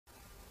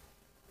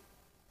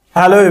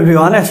Hello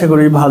everyone, আশা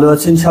করি ভালো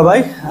আছেন সবাই।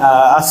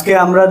 আজকে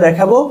আমরা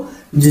দেখাবো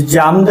যে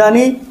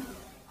জামদানি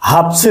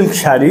হাফ সিল্ক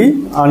শাড়ি।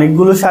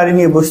 অনেকগুলো শাড়ি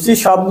নিয়ে বসছি,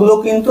 সবগুলো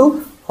কিন্তু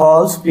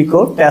ফলস পিকো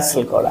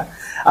ট্যাসেল করা।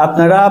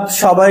 আপনারা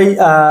সবাই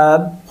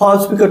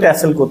ফলস পিকো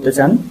ট্যাসেল করতে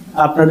চান,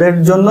 আপনাদের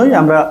জন্যই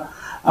আমরা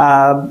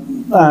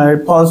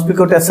ফলস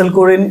পিকো ট্যাসেল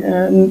করে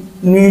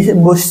নিয়ে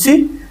বসছি।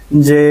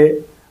 যে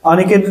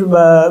অনেকের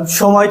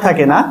সময়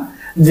থাকে না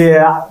যে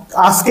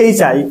আজকেই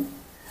চাই,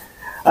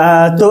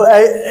 তো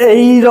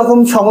এই রকম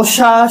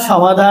সমস্যা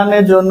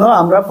সমাধানের জন্য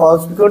আমরা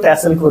ফলস পিকো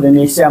ট্যাসেল করে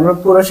নিয়ে এসেছি। আমরা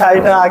পুরো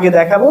শাড়িটা আগে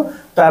দেখাবো,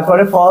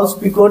 তারপরে ফলস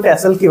পিকো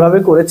ট্যাসেল কিভাবে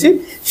করেছি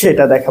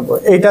সেটা দেখাবো।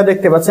 এটা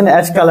দেখতে পাচ্ছেন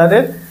অ্যাশ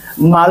কালারের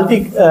মাল্টি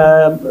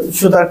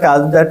সুতার কাজ,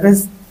 দ্যাট মিনস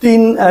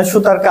 3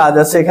 সুতার কাজ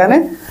আছে এখানে।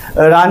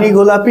 রানী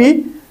গোলাপি,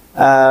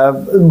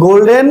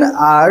 গোল্ডেন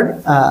আর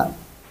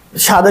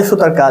সাদা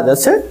সুতার কাজ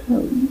আছে।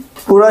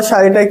 পুরো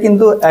শাড়িটাই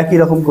কিন্তু একই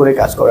রকম করে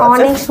কাজ করা আছে।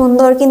 অনেক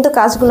সুন্দর কিন্তু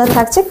কাজগুলো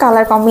থাকছে,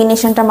 কালার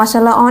কম্বিনেশনটা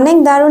মাশাআল্লাহ অনেক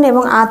দারুণ,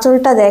 এবং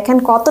আঁচলটা দেখেন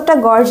কতটা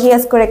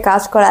গর্জিয়াস করে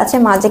কাজ করা আছে।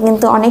 মাঝে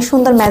কিন্তু অনেক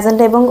সুন্দর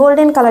ম্যাজেন্টা এবং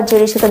গোল্ডেন কালার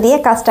জরি সুতা দিয়ে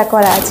কাজটা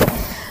করা আছে।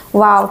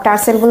 ওয়াও,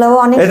 টার্সেলগুলোও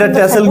অনেক সুন্দর। এটা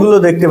টার্সেলগুলো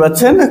দেখতে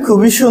পাচ্ছেন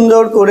খুবই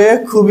সুন্দর করে,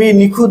 খুবই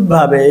নিখুঁত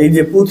ভাবে এই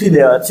যে পুঁথি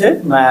দেওয়া আছে,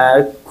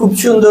 খুব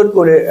সুন্দর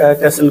করে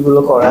টার্সেলগুলো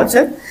করা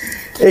আছে।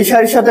 এই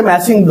শাড়ির সাথে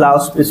ম্যাচিং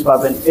ব্লাউজ পিস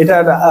পাবেন।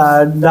 এটার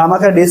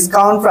ধামাকা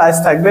ডিসকাউন্ট প্রাইস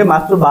থাকবে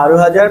মাত্র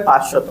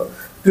 12,500,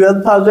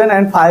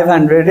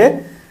 12,500 এ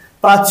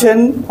পাচ্ছেন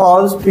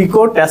ফলস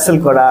পিকো ট্যাসেল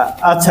করা।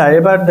 আচ্ছা,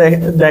 এবার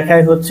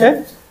দেখাই হচ্ছে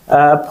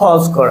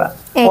ফলস করা।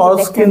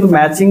 ফলস কিন্তু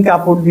ম্যাচিং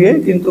কাপড় দিয়ে,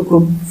 কিন্তু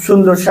খুব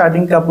সুন্দর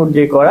শার্টিং কাপড়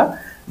দিয়ে করা,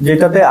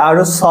 যেটাতে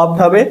আরো সফট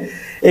হবে।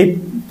 এই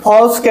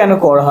ফলস কেন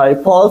করা হয়?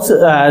 ফলস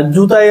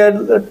জুতায়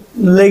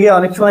লেগে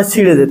অনেক সময়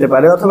ছিঁড়ে যেতে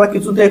পারে, অথবা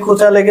কিছুতে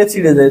খোঁচা লেগে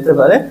ছিঁড়ে যেতে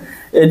পারে,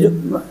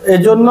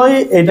 এজন্যই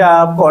এটা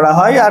করা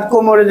হয়। আর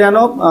কোমরে যেন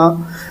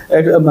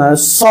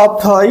সফট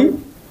হয়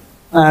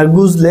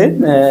বুঝলে,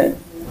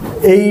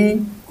 এই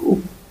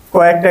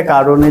কয়েকটা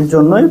কারণের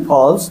জন্যই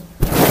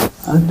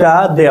ফলসটা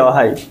দেওয়া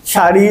হয়।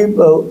 শাড়ি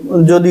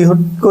যদি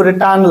হুট করে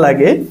টান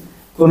লাগে,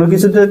 কোনো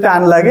কিছুতে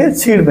টান লাগে,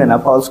 ছিঁড়বে না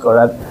ফলস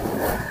করার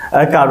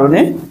কারণে।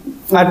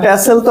 আর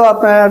ট্যাসেল তো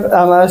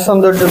আমার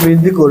সৌন্দর্য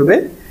বৃদ্ধি করবে।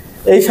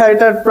 এই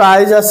শাড়িটার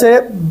প্রাইস আছে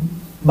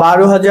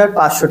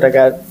 12,500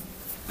 টাকা,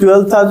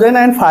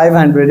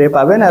 12,500 এ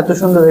পাবেন এত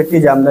সুন্দর একটি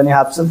জামদানি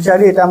হাফ সিল্ক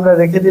শাড়ি। এটা আমরা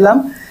রেখে দিলাম।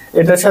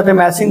 এটার সাথে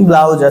ম্যাচিং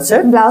ব্লাউজ আছে।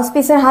 ব্লাউজ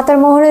পিসের হাতের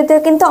মোহরেতে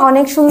কিন্তু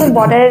অনেক সুন্দর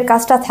বর্ডারের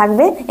কাজটা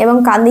থাকবে, এবং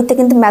কান্দিতে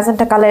কিন্তু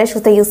ম্যাজেন্টা কালারের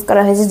সুতা ইউজ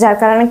করা হয়েছে, যার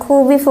কারণে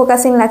খুবই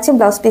ফোকাসিং লাগছে।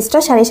 ব্লাউজ পিসটা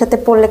শাড়ির সাথে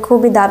পরলে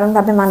খুবই দারুণ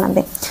ভাবে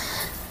মানাবে।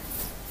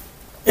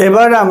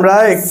 এবার আমরা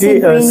একটি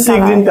সি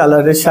গ্রিন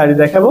কালারের শাড়ি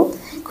দেখাবো।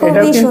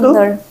 এটা কিন্তু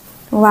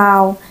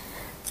ওয়াও,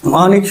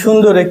 অনেক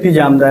সুন্দর একটি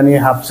জামদানি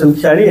হাফ সিল্ক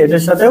শাড়ি।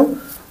 এটার সাথেও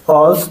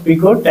ফলস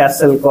পিকো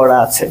ট্যাসেল করা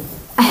আছে।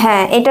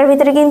 হ্যাঁ, এটার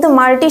ভিতরে কিন্তু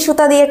মাল্টি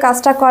সুতা দিয়ে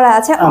কাজটা করা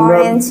আছে,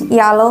 অরেঞ্জ,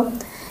 ইয়েলো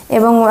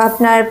এবং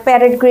আপনার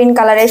প্যারেট গ্রিন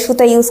কালারের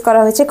সুতা ইউজ করা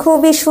হয়েছে।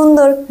 খুবই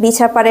সুন্দর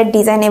বিছা পাড়ের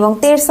ডিজাইন এবং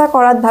তেরসা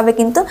করাত ভাবে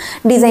কিন্তু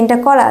ডিজাইনটা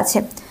করা আছে।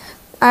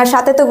 আর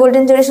সাথে তো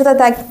গোল্ডেন জরি সুতা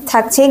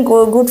থাকছে,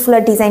 গুড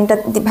ফুলার ডিজাইনটা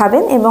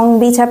ভাবেন, এবং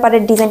বিছা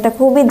পাড়ের ডিজাইনটা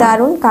খুবই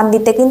দারুণ।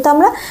 কান্দিতে কিন্তু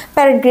আমরা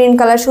প্যারেট গ্রিন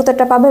কালার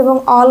সুতাটা পাবো, এবং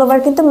অল ওভার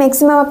কিন্তু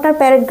ম্যাক্সিমাম আপনার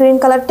প্যারেট গ্রিন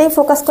কালারটাই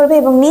ফোকাস করবে।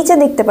 এবং নিচে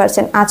দেখতে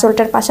পাচ্ছেন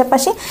আঁচলটার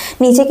পাশাপাশি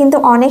নিচে কিন্তু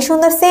অনেক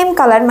সুন্দর সেম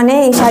কালার, মানে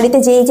এই শাড়িতে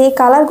যেই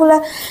কালারগুলো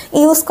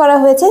ইউজ করা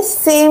হয়েছে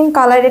সেম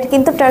কালারের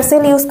কিন্তু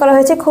টার্সেল ইউজ করা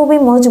হয়েছে, খুবই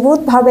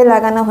মজবুতভাবে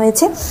লাগানো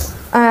হয়েছে,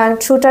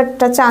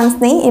 ছুটারটা চান্স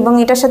নেই। এবং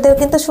এটার সাথেও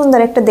কিন্তু সুন্দর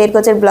একটা 1.5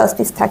 গজের ব্লাউজ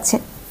পিস থাকছে।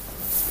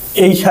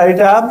 এই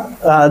শাড়িটা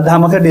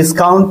ধামাকা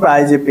ডিসকাউন্ট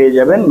প্রাইজে পেয়ে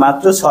যাবেন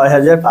মাত্র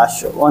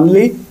 6,500,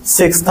 অনলি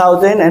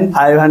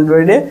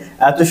 6,500 এ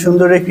এত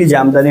সুন্দর একটি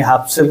জামদানি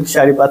হাফ সিল্ক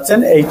শাড়ি পাচ্ছেন।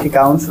 80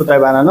 কাউন্ট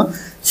সুতায় বানানো,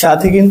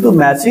 সাথে কিন্তু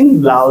ম্যাচিং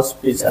ব্লাউজ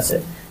পিস আছে।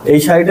 এই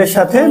শাড়িটার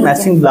সাথে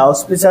ম্যাচিং ব্লাউজ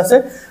পিস আছে,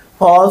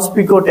 ফলস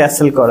পিকো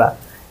ট্যাসেল করা।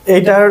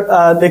 এটার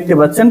দেখতে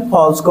পাচ্ছেন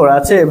ফলস করা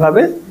আছে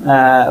এভাবে,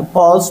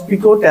 ফলস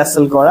পিকো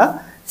ট্যাসেল করা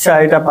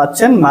শাড়িটা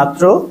পাচ্ছেন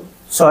মাত্র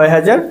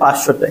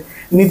 6,500-তে।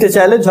 নিতে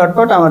চাইলে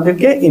ঝটপট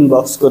আমাদেরকে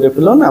ইনবক্স করে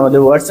ফেলুন আমাদের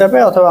হোয়াটসঅ্যাপে,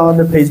 অথবা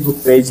আমাদের ফেসবুক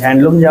পেজ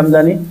হ্যান্ডলুম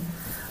জামদানি,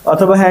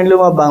 অথবা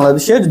হ্যান্ডলুম অফ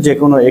বাংলাদেশের যে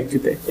কোনো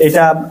একটিতে।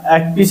 এটা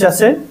এক পিস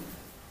আছে,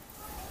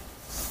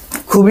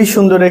 খুবই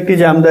সুন্দর একটি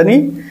জামদানি।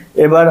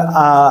 এবার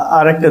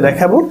আরেকটা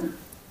দেখাবো,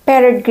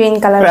 parrot green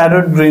colour,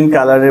 parrot green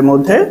কালারের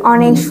মধ্যে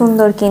অনেক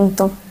সুন্দর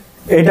কিন্তু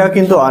এটা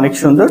কিন্তু অনেক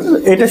সুন্দর।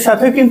 এটার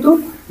সাথে কিন্তু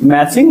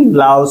ম্যাচিং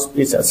ব্লাউজ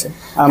পিস আছে,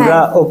 আমরা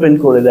ওপেন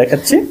করে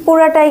দেখাচ্ছি।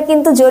 পুরাটাই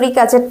কিন্তু জরি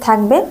কাজের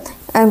থাকবে,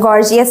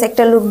 গর্জিয়াস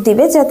একটা লুক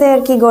দিবে, যাতে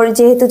আর কি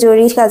যেহেতু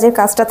জরি কাজের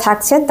কাজটা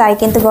থাকছে তাই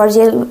কিন্তু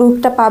গর্জিয়াস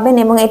লুকটা পাবেন।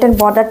 এবং এটার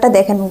বর্ডারটা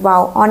দেখেন,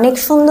 ওয়াও, অনেক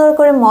সুন্দর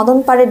করে মদন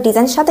পাড়ের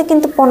ডিজাইন, সাথে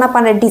কিন্তু পোনা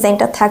পাড়ের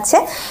ডিজাইনটা থাকছে,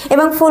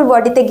 এবং ফুল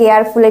বডিতে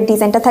গেয়ার ফুলের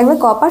ডিজাইনটা থাকবে,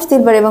 কপার,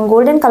 সিলভার এবং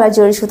গোল্ডেন কালার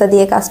জরি সুতা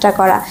দিয়ে কাজটা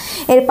করা।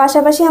 এর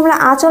পাশাপাশি আমরা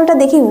আঁচলটা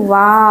দেখি,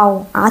 ওয়াও,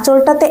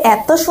 আঁচলটাতে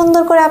এত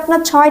সুন্দর করে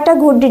আপনার 6টা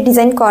ঘুরডি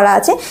ডিজাইন করা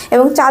আছে,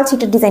 এবং চাল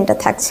ছিটের ডিজাইনটা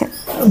থাকছে।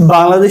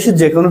 বাংলাদেশের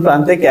যে কোনো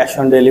প্রান্তে ক্যাশ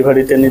অন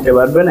ডেলিভারিতে নিতে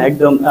পারবেন,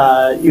 একদম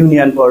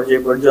ইউনিয়ন পর্যায়ে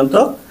পর্যন্ত,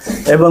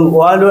 এবং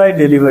ওয়ার্ল্ড ওয়াইড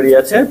ডেলিভারি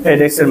আছে।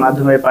 ফেডেক্স এর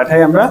মাধ্যমে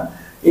পাঠাই আমরা।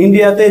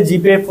 ইন্ডিয়াতে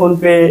জিপে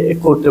ফোনপে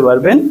করতে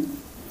পারবেন।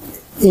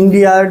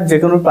 ইন্ডিয়ার যে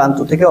কোনো প্রান্ত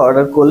থেকে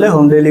অর্ডার করলে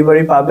হোম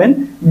ডেলিভারি পাবেন,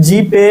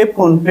 জিপে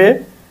ফোনপে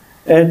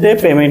এতে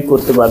পেমেন্ট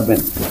করতে পারবেন।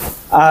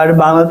 আর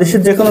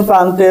বাংলাদেশের যে কোনো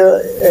প্রান্তে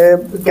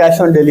ক্যাশ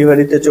অন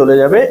ডেলিভারিতে চলে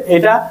যাবে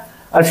এটা।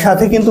 আর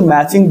সাথে কিন্তু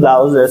ম্যাচিং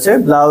ব্লাউজ আছে,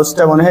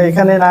 ব্লাউজটা মনে হয়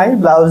এখানে নাই,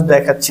 ব্লাউজ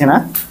দেখাচ্ছে না।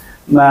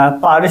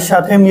 পাড়ের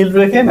সাথে মিল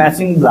রেখে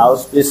ম্যাচিং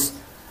ব্লাউজ পিস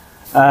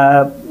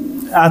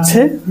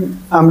আছে।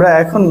 আমরা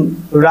এখন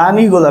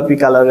রানী গোলাপি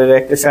কালারের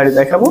একটা শাড়ি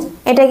দেখাবো।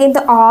 এটা কিন্তু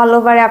অল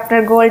ওভার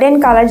আপনার গোল্ডেন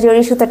কালার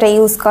জরি সুতাটা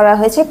ইউজ করা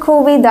হয়েছে,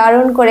 খুবই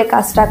দারুণ করে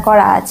কাজটা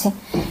করা আছে।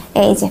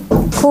 এই যে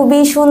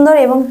খুবই সুন্দর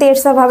এবং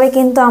তেরসা ভাবে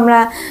কিন্তু আমরা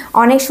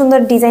অনেক সুন্দর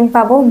ডিজাইন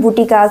পাবো,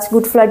 বুটি কাজ,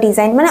 গুড ফ্লাওয়ার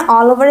ডিজাইন, মানে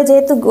অল ওভারে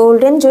যেহেতু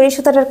গোল্ডেন জরি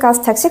সুতাটার কাজ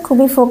থাকছে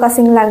খুবই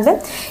ফোকাসিং লাগবে।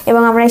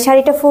 এবং আমরা এই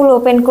শাড়িটা ফুল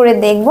ওপেন করে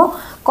দেখব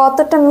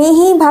কতটা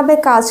মিহিভাবে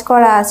কাজ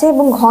করা আছে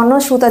এবং ঘন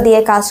সুতা দিয়ে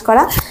কাজ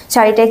করা।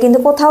 শাড়িটায় কিন্তু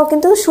কোথাও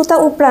কিন্তু সুতা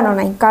উপড়ানো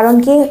নাই, কারণ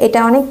কি এটা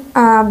অনেক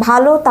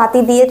ভালো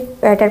তাঁতি দিয়ে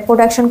এটার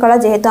প্রোডাকশন করা,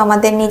 যেহেতু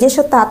আমাদের নিজস্ব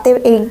তাঁতে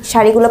এই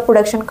শাড়িগুলো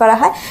প্রোডাকশন করা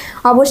হয়।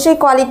 অবশ্যই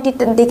কোয়ালিটির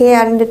দিকে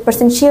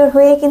 100% শিওর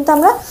হয়ে কিন্তু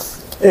আমরা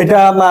এটা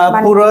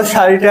পুরো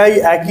শাড়িটাই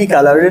একই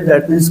কালারের,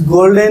 দ্যাট মিন্স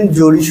গোল্ডেন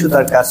জরি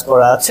সুতার কাজ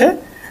করা আছে।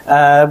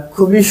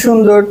 খুবই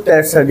সুন্দর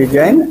টেরসা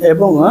ডিজাইন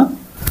এবং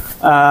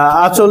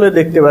আঁচলে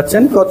দেখতে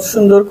পাচ্ছেন কত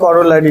সুন্দর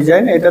করলা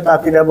ডিজাইন। এটা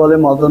তাঁতিরা বলে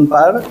মদন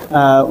পাড়,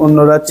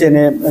 অন্যরা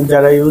চেনে,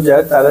 যারা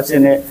ইউজার তারা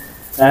চেনে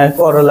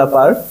করলা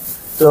পাড়।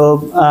 তো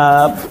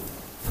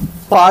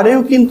পাড়েও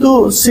কিন্তু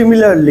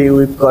সিমিলারলি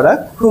উইপ করা,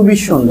 খুবই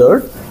সুন্দর।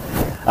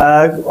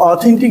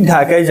 অথেন্টিক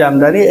ঢাকাই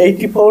জামদানি,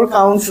 84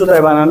 কাউন্ট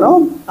সুতায় বানানো।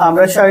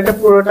 আমরা শাড়িটা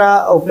পুরোটা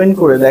ওপেন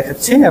করে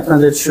দেখাচ্ছি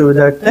আপনাদের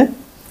সুবিধার্থে।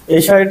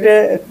 এই শাড়িতে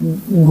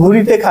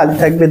ঘুড়িতে খালি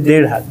থাকবে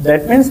 1.5 হাত,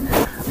 দ্যাট মিনস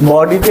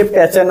বডিতে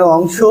পেঁচানো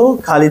অংশ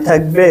খালি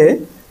থাকবে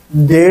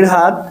 1.5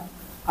 হাত।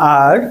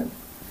 আর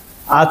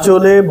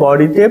আঁচলে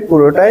বডিতে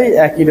পুরোটাই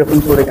একই রকম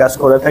করে কাজ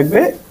করা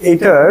থাকবে।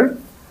 এটার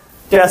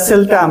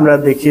ট্যাসেলটা আমরা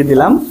দেখিয়ে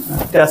দিলাম,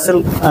 ট্যাসেল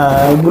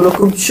গুলো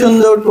খুব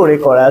সুন্দর করে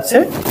করা আছে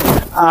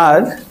আর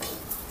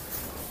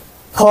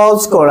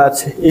ফলস করা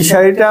আছে। এই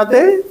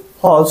শাড়িটাতে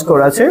ফলস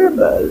করা আছে।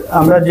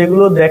 আমরা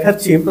যেগুলো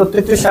দেখাচ্ছি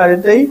প্রত্যেকটা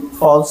শাড়িতেই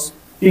ফলস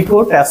পিকো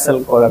ট্যাসেল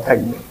করা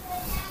থাকবে।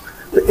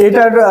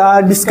 এটার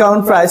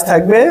ডিসকাউন্ট প্রাইস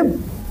থাকবে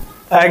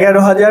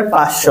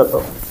 11,500,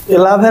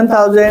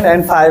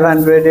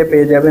 11,500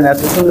 পেয়ে যাবেন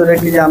এত সুন্দর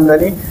একটি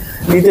জামদানি।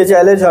 নিতে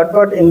চাইলে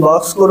ঝটপট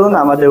ইনবক্স করুন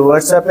আমাদের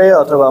হোয়াটসঅ্যাপে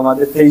অথবা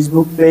আমাদের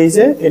ফেসবুক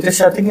পেজে। এটার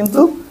সাথে কিন্তু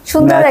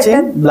সুন্দর একটা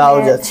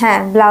ব্লাউজ আছে, হ্যাঁ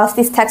ব্লাউজ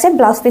পিস থাকছে।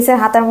 ব্লাউজ পিসের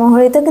হাতার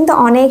মোহরিতে কিন্তু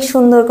অনেক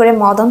সুন্দর করে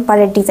মদন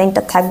পাড়ের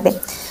ডিজাইনটা থাকবে।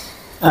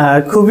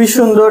 খুবই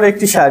সুন্দর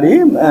একটি শাড়ি।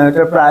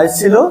 এটার প্রাইস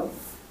ছিল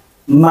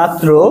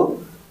মাত্র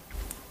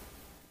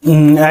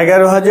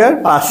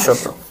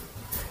 11,500।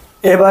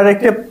 এবার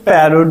একটা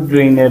প্যারট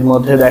গ্রিন এর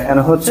মধ্যে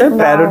দেখানো হচ্ছে।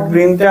 প্যারট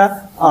গ্রিনটা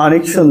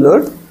অনেক সুন্দর,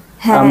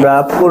 আমরা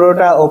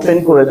পুরোটা ওপেন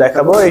করে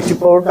দেখাবো।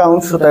 84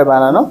 কাউন্ট সুতায়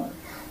বানানো,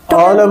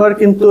 অল ওভার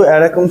কিন্তু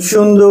এরকম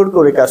সুন্দর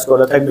করে কাজ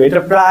করা থাকবে।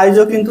 এটা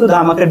প্রাইসও কিন্তু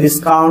ধামাকা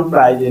ডিসকাউন্ট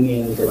প্রাইজে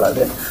নিয়ে নিতে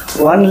পারবেন,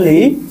 অনলি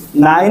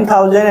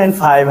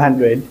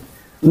 9,500,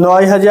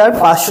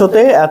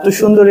 9,500-তে এত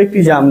সুন্দর একটি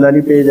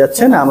জামদানি পেয়ে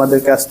যাচ্ছেন আমাদের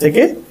কাছ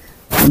থেকে।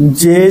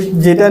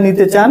 যেটা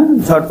নিতে চান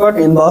ঝটপট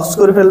ইনবক্স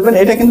করে ফেলবেন।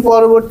 এটা কিন্তু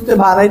পরবর্তীতে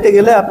বানাইতে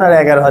গেলে আপনার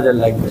 11,000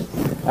 লাগবে।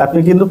 আপনি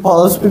কিন্তু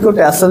ফলস পিকো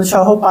ট্যাসেল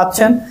সহ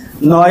পাচ্ছেন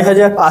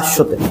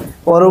 9,500-তে,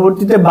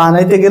 পরবর্তীতে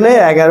বানাইতে গেলে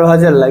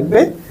 11,000 লাগবে।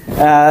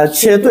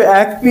 সেহেতু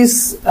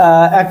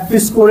এক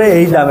পিস করে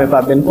এই দামে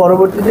পাবেন,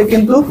 পরবর্তীতে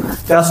কিন্তু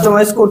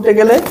কাস্টমাইজ করতে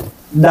গেলে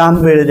দাম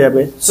বেড়ে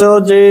যাবে। সো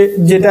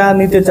যেটা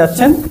নিতে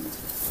চাচ্ছেন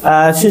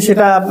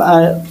সেটা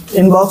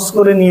ইনবক্স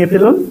করে নিয়ে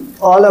ফেলুন।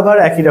 অল ওভার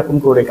একই রকম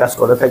করে কাজ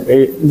করা থাকবে,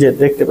 যে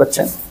দেখতে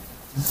পাচ্ছেন।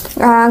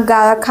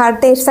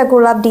 খারতেরসা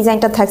গোলাপ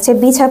ডিজাইনটা থাকছে,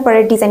 বিছা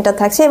পাড়ের ডিজাইনটা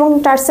থাকছে এবং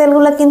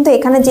টার্সেলগুলো কিন্তু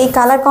এখানে যেই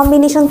কালার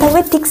কম্বিনেশন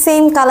থাকবে ঠিক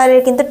সেম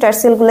কালারের কিন্তু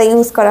টার্সেলগুলো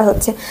ইউজ করা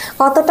হচ্ছে।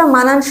 কতটা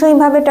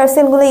মানানসইভাবে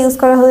টার্সেলগুলো ইউজ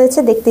করা হয়েছে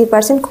দেখতেই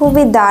পারছেন,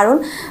 খুবই দারুণ।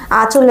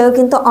 আঁচলেও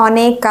কিন্তু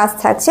অনেক কাজ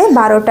থাকছে,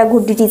 12টা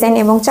গুড্ডি ডিজাইন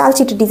এবং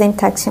চালচিটি ডিজাইন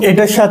থাকছে।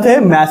 এটার সাথে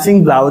ম্যাচিং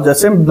ব্লাউজ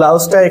আছে,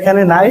 ব্লাউজটা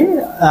এখানে নাই,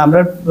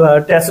 আমরা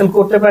ট্যাসেল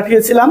করতে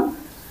পাঠিয়েছিলাম,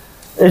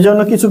 এই জন্য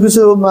কিছু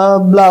কিছু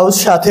ব্লাউজ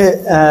সাথে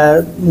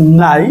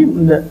নাই।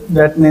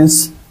 দ্যাট মিনস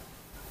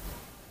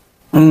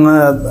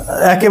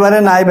একেবারে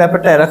নাই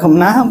ব্যাপারটা এরকম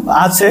না,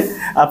 আছে,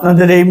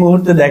 আপনাদের এই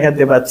মুহূর্তে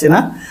দেখাতে পাচ্ছি না।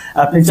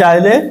 আপনি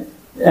চাইলে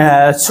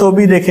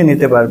ছবি দেখে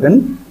নিতে পারবেন,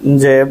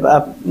 যে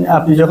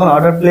আপনি যখন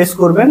অর্ডার প্লেস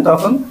করবেন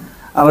তখন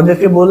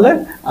আমাদেরকে বললে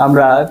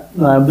আমরা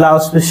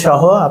ব্লাউজ পিস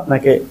সহ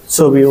আপনাকে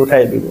ছবি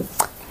উঠাই দিব।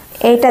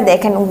 এইটা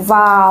দেখেন,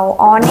 ওয়াও,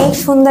 অনেক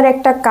সুন্দর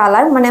একটা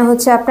কালার, মানে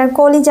হচ্ছে আপনার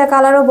কলিজা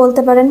কালারও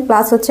বলতে পারেন,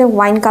 প্লাস হচ্ছে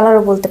ওয়াইন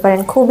কালারও বলতে পারেন।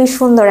 খুবই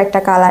সুন্দর একটা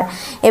কালার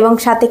এবং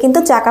সাথে কিন্তু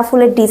চাকা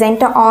ফুলের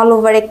ডিজাইনটা অল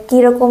ওভারে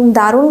কীরকম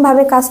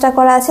দারুণভাবে কাজটা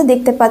করা আছে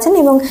দেখতে পাচ্ছেন।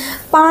 এবং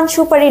পান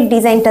সুপারির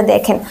ডিজাইনটা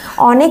দেখেন,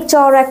 অনেক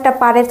চওড়া একটা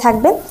পাড়ে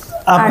থাকবে।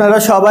 আপনারা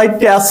সবাই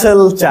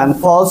ট্যাসেল চান,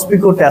 ফলস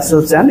পিকো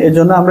ট্যাসেল চান,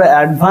 এজন্য আমরা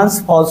অ্যাডভান্স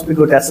ফলস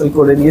পিকো ট্যাসেল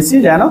করে নিয়েছি,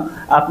 যেন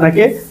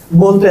আপনাকে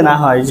বলতে না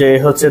হয় যে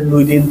হচ্ছে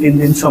 2 দিন 3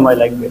 দিন সময়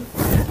লাগবে।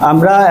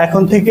 আমরা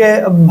এখন থেকে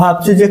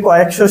ভাবছি যে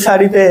কয়েকশো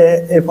শাড়িতে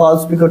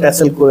ফলস পিকো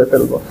ট্যাসেল করে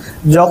ফেলবো।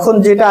 যখন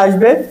যেটা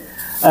আসবে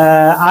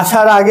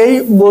আসার আগেই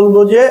বলবো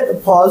যে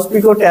ফলস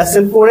পিকো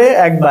ট্যাসেল করে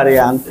একবারে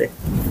আনতে,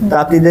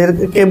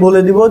 তাঁতিদেরকে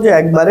বলে দিব যে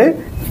একবারে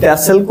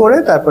ট্যাসেল করে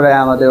তারপরে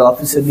আমাদের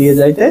অফিসে দিয়ে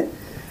যাইতে।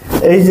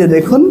 এই যে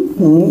দেখুন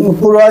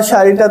পুরো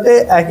শাড়িটাতে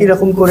একই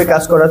রকম করে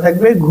কাজ করা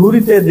থাকবে,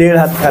 ঘুড়িতে 1.5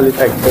 হাত খালি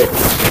থাকবে,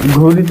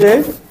 ঘুড়িতে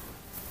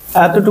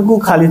এতটুকু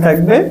খালি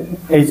থাকবে,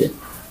 এই যে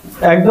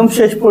একদম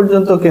শেষ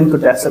পর্যন্ত কিন্তু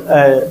ট্যাসেল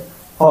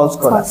ফলস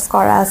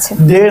করা আছে,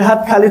 1.5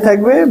 হাত খালি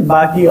থাকবে,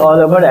 বাকি অল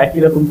ওভার একই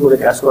রকম করে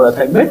কাজ করা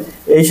থাকবে।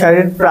 এই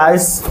শাড়ির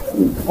প্রাইস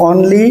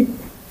অনলি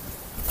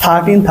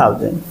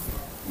 13,000,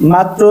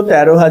 মাত্র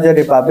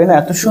 13,000-এ পাবেন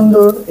এত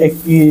সুন্দর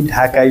একটি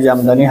ঢাকাই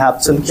জামদানি হাফ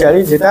সিল্ক শাড়ি,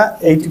 যেটা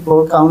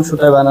 84 কাউন্ট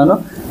সুতায় বানানো,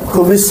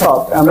 খুবই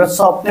সফট। আমরা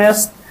সফটনেস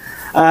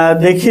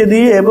দেখিয়ে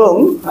দিই এবং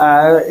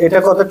এটা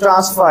কত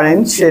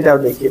ট্রান্সপারেন্ট সেটাও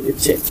দেখিয়ে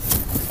দিচ্ছি।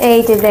 এই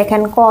যে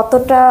দেখেন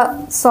কতটা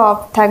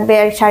সফট থাকবে,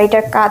 আর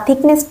শাড়িটার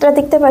থিকনেসটা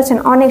দেখতে পাচ্ছেন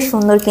অনেক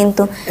সুন্দর।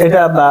 কিন্তু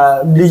এটা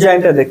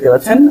ডিজাইনটা দেখতে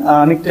পাচ্ছেন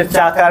অনেকটা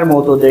চাকার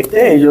মতো দেখতে,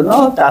 এই জন্য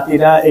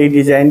তাঁতিরা এই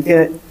ডিজাইনকে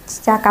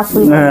চাকা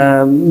ফুল,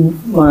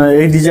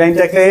 এই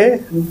ডিজাইনটাকে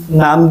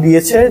নাম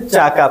দিয়েছে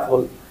চাকা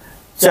ফুল।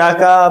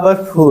 চাকা আবার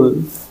ফুল,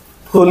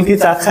 ফুল কি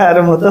চাকার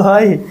মতো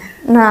হয়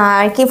না,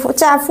 আর কি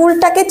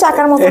ফুলটাকে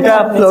চাকার মতো, এটা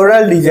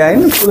ফ্লোরাল ডিজাইন,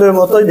 ফুলের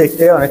মতোই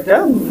দেখতে অনেকটা,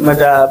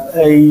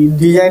 এই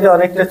ডিজাইনটা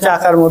অনেকটা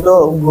চাকার মতো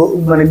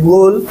মানে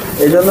গোল,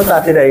 এই জন্য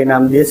তাঁতিরা এই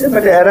নাম দিয়েছে।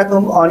 বাট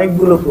এরকম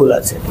অনেকগুলো ফুল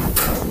আছে।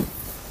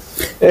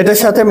 এটার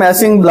সাথে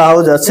ম্যাচিং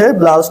ব্লাউজ আছে,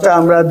 ব্লাউজটা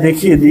আমরা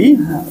দেখিয়ে দিই।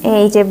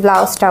 এই যে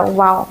ব্লাউজটা,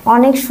 ওয়াও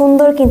অনেক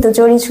সুন্দর, কিন্তু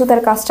জরি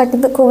সুতার কাজটা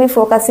কিন্তু খুবই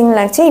ফোকাসিং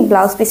লাগছে এই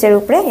ব্লাউজ পিসের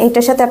উপরে।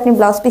 এটার সাথে আপনি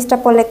ব্লাউজ পিসটা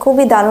পরলে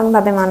খুবই দারুণ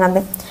ভাবে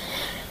মানাবে।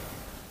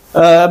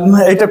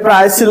 এটা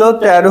প্রাইস ছিল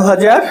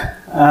 13,000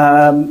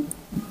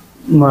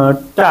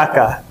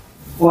 টাকা,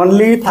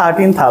 অনলি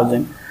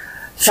 13,000।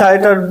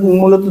 শাড়িটার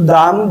মূলত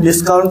দাম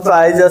ডিসকাউন্ট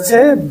প্রাইস আছে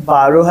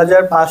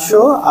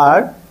 12,500, আর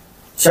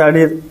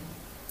শাড়ির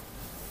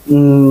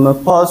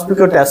ফলস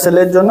পিকো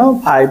ট্যাসেলের জন্য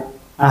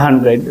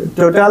 500,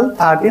 টোটাল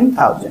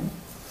 13,000।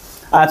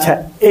 আচ্ছা,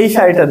 এই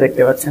শাড়িটা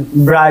দেখতে পাচ্ছেন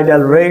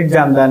ব্রাইডাল রেড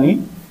জামদানি,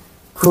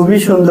 খুবই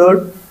সুন্দর,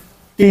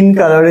 3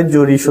 কালারের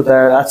জরি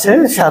সুতার আছে,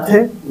 সাথে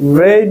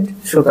রেড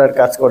সুতার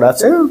কাজ করা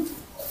আছে,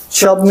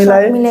 সব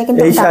মিলায়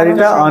এই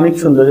শাড়িটা অনেক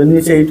সুন্দর।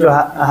 নিচে একটু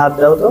হাত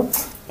দাও তো।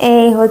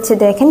 এই হচ্ছে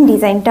দেখেন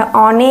ডিজাইনটা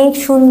অনেক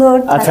সুন্দর।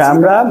 আচ্ছা,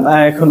 আমরা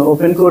এখন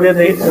ওপেন করে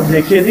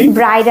দেখিয়ে দিই।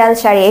 ব্রাইডাল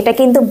শাড়ি, এটা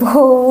কিন্তু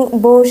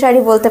বউ শাড়ি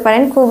বলতে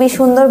পারেন, খুবই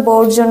সুন্দর,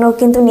 বউর জন্য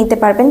কিন্তু নিতে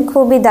পারবেন,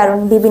 খুবই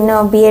দারুণ। বিভিন্ন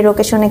বিয়ের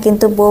ওকেশনে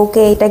কিন্তু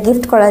বউকে এটা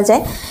গিফট করা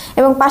যায়,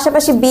 এবং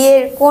পাশাপাশি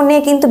বিয়ের কোণে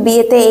কিন্তু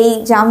বিয়েতে এই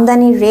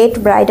জামদানি রেড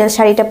ব্রাইডাল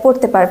শাড়িটা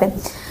পরতে পারবেন।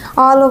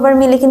 অল ওভার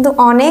মিলে কিন্তু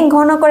অনেক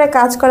ঘন করে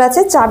কাজ করা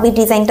আছে, চাবি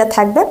ডিজাইনটা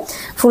থাকবে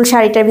ফুল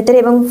শাড়িটার ভিতরে,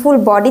 এবং ফুল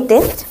বডিতে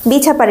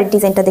বিছাপাড়ের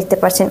ডিজাইনটা দেখতে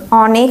পাচ্ছেন,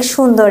 অনেক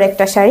সুন্দর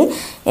একটা শাড়ি।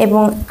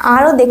 এবং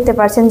আরো দেখতে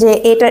পাচ্ছেন যে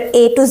এটার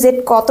A to Z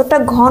কতটা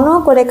ঘন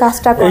করে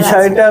কাজটা করা আছে। এই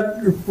শাড়িটা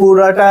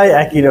পুরাটাই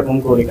একই রকম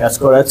করে কাজ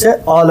করা আছে,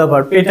 অল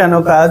ওভার পেটানো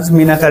কাজ,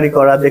 মিনাকারি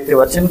করা দেখতে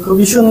পাচ্ছেন,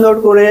 খুবই সুন্দর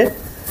করে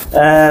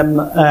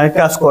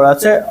কাজ করা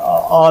আছে,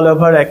 অল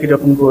ওভার একই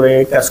রকম করে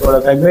কাজ করা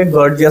থাকবে,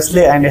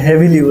 গর্জিয়াসলি অ্যান্ড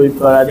হেভিলি ওয়েট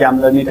করা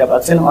জামদানিটা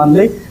পাচ্ছেন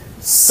অনলি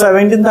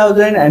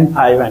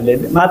 17,500,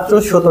 মাত্র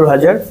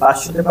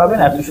 17,500-তে পাবেন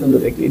এত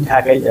সুন্দর একটি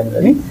ঢাকাই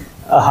জামদানি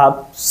হাফ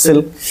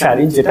সিল্ক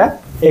শাড়ি, যেটা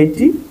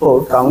 84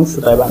 কাউন্ট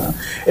সুতায় বানানো।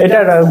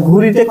 এটার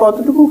ঘুড়িতে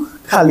কতটুকু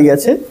খালি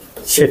আছে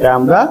সেটা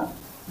আমরা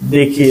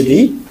দেখিয়ে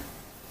দিই।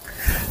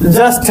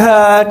 Just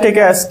take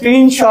a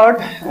screenshot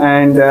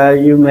and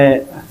you may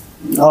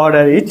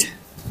order it.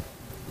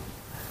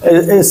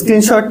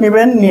 Screenshot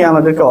নেবেন, নিয়ে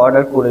আমাদেরকে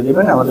অর্ডার করে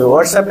দিবেন আমাদের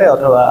হোয়াটসঅ্যাপে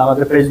অথবা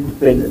আমাদের ফেসবুক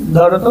পেজে।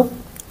 ধরো তো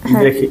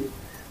দেখি,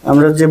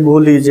 আমরা যে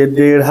বলি যে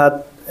 1.5 হাত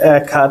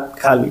 1 হাত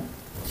খালি,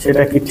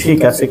 সেটা কি ঠিক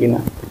আছে কিনা?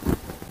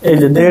 এই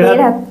যে 1.5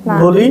 হাত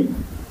বলি,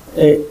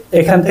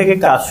 এখান থেকে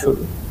কাজ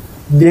শুরু,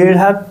 1.5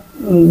 হাত,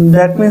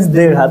 দ্যাট মিনস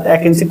 1.5 হাত,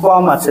 1 ইঞ্চি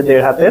কম আছে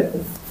 1.5 হাতের।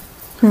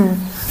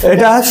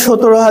 এটা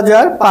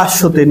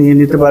 17,500-তে নিয়ে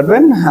নিতে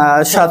পারবেন,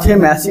 সাথে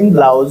ম্যাচিং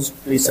ব্লাউজ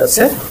পিস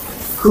আছে,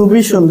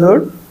 খুবই সুন্দর,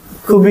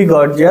 খুবই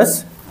গর্জিয়াস,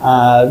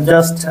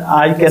 জাস্ট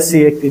আই ক্যাসি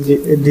একটি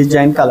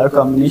ডিজাইন কালার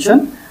কম্বিনেশন।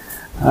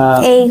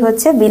 এই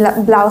হচ্ছে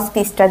ব্লাউজ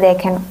পিসটা,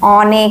 দেখেন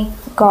অনেক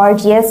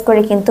গর্জিয়াস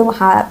করে কিন্তু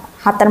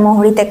হাতার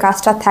মোহরিতে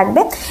কাজটা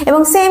থাকবে,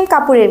 এবং সেম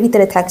কাপড়ের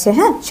ভিতরে থাকছে।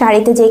 হ্যাঁ,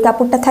 শাড়িতে যেই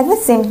কাপড়টা থাকবে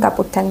সেম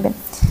কাপড় থাকবে।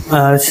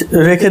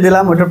 রেখে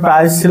দিলাম, ওটার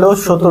প্রাইস ছিল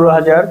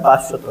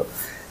 17,500,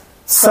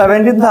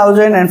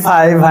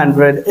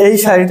 17,500। এই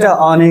শাড়িটা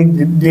অনেক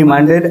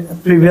ডিমান্ডেড,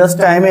 প্রিভিয়াস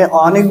টাইমে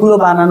অনেকগুলো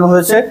বানানো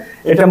হয়েছে।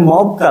 এটা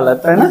মব কালার,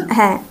 তাই না?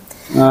 হ্যাঁ,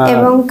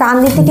 এবং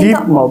কান্দিতে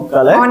কিন্তু মব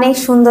কালার অনেক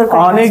সুন্দর,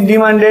 অনেক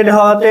ডিমান্ডেড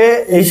হওয়াতে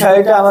এই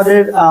শাড়িটা আমাদের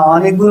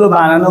অনেকগুলো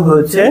বানানো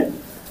হয়েছে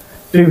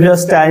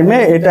প্রিভিয়াস টাইমে।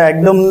 এটা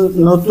একদম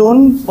নতুন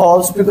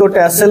ফলস পিকো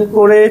ট্যাসেল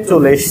করে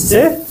চলে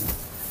এসছে।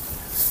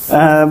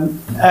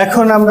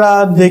 এখন আমরা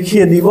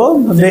দেখিয়ে দিব,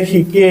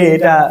 দেখি কে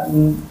এটা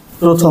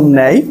প্রথম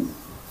নেয়।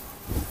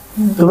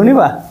 তুমি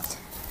নিবা?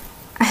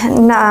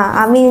 না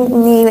আমি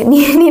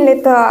নিয়ে নিলে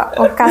তো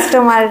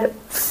কাস্টমার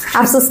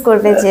আফসোস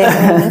করবে যে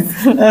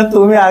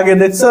তুমি আগে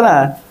দেখছো না,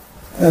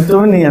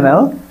 তুমি নিয়ে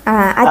নাও।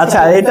 আচ্ছা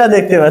এটা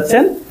দেখতে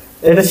পাচ্ছেন,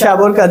 এটা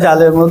সাবরকা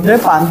জালের মধ্যে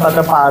পান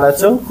পাতা পাড়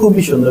আছে,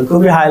 খুবই সুন্দর,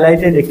 খুবই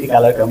হাইলাইটেড একটি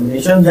colour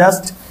combination,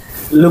 just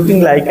looking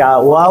like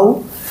wow.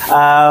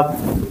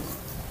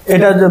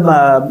 এটা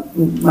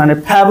মানে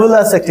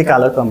ফ্যাবুলাস একটি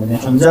colour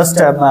combination, just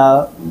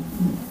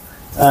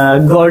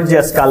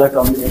gorgeous colour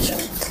combination.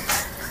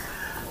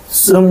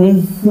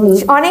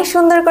 অনেক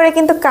সুন্দর করে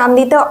কিন্তু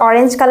কান্দিতে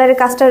অরেঞ্জ কালারের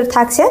কাজটা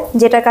থাকছে,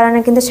 যেটার কারণে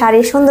কিন্তু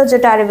শাড়ির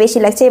সৌন্দর্যটা আরো বেশি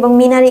লাগছে, এবং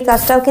মিনারি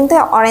কাজটাও কিন্তু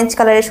অরেঞ্জ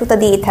কালারের সুতা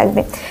দিয়ে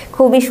থাকবে,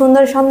 খুবই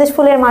সুন্দর। সন্দেশ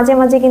ফুলের মাঝে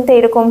মাঝে কিন্তু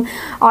এরকম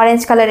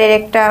অরেঞ্জ কালারের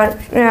একটা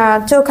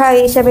চোখা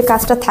হিসাবে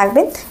কাজটা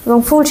থাকবে, এবং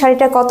ফুল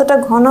শাড়িটা কতটা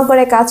ঘন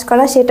করে কাজ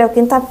করা সেটাও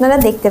কিন্তু আপনারা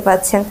দেখতে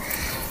পাচ্ছেন।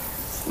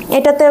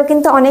 এটাতেও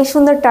কিন্তু অনেক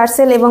সুন্দর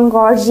টার্সেল এবং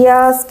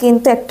গর্জিয়াস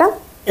কিন্তু একটা,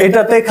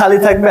 এটাতে খালি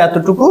থাকবে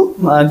এতটুকু,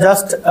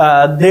 জাস্ট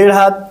 1.5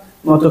 হাত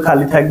মতো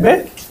খালি থাকবে।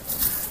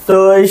 তো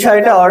এই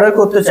শাড়িটা অর্ডার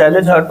করতে চাইলে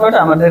ঝটপট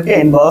আমাদেরকে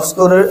ইনবক্স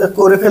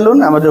করে ফেলুন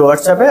আমাদের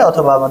হোয়াটসঅ্যাপে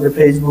অথবা আমাদের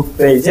ফেসবুক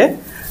পেজে।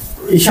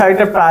 এই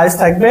শাড়িটার প্রাইস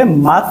থাকবে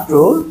মাত্র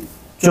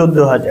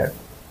 14,000,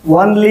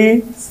 অনলি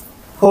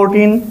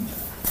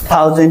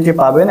 14,000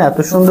 পাবেন এত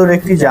সুন্দর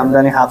একটি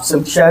জামদানি হাফ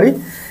সিল্ক শাড়ি।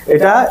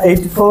 এটা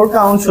 84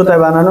 কাউন্ট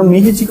সুতায় বানানো,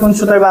 মিহি চিকন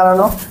সুতায়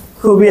বানানো,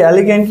 খুবই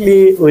এলিগেন্টলি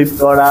উইভ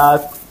করা,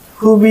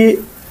 খুবই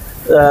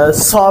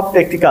সফট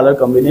একটি কালার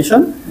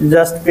কম্বিনেশন।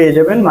 জাস্ট পেয়ে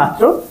যাবেন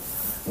মাত্র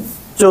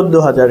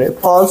 14,000-এ,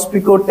 ফলস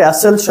পিকো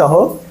ট্যাসেল সহ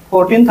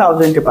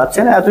 14,000-এ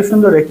পাচ্ছেন এত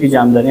সুন্দর একটি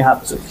জামদানি হাফ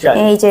সিল্ক শাড়ি।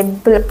 এই যে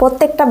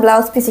প্রত্যেকটা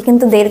ব্লাউজ পিসে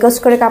কিন্তু 1.5 গজ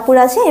করে কাপড়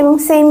আছে এবং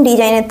সেম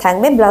ডিজাইনের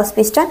থাকবে ব্লাউজ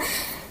পিসটা।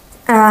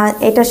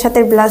 এটার সাথে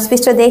ব্লাউজ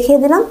পিসটা দেখিয়ে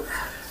দিলাম।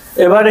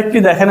 এবার একটি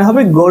দেখানো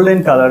হবে গোল্ডেন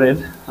কালারের,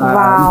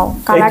 ওয়াও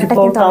কালারটা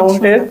কিন্তু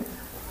কাউন্টের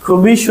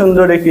খুবই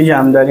সুন্দর একটি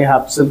জামদানি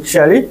হাফ সিল্ক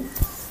শাড়ি।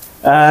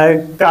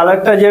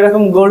 কালারটা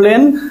যেরকম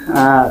গোল্ডেন,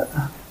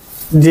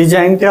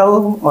 ডিজাইনটাও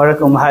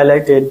ওরকম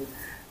হাইলাইটেড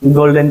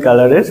গোল্ডেন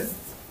কালারের।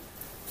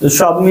 তো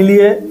সব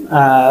মিলিয়ে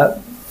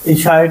এই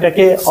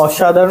শাড়িটাকে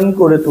অসাধারণ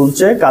করে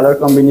তুলছে কালার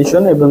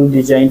কম্বিনেশন এবং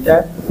ডিজাইনটা।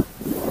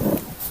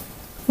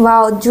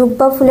 ওয়াও,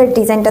 জুব্বা ফুলের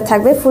ডিজাইনটা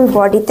থাকবে ফুল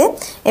বডিতে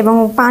এবং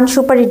পান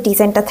সুপারির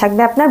ডিজাইনটা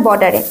থাকবে আপনার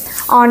বর্ডারে,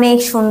 অনেক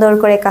সুন্দর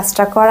করে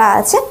কাজটা করা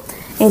আছে।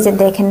 এই যে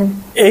দেখেন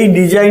এই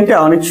ডিজাইনটা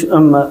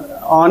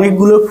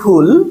অনেকগুলো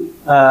ফুল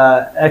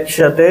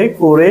একসাথে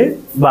করে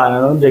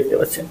বানানো দেখতে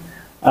পাচ্ছেন,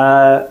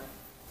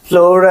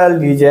 ফ্লোরাল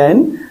ডিজাইন।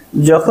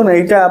 যখন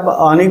এইটা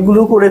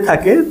অনেকগুলো করে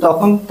থাকে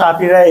তখন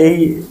তাঁতিরা এই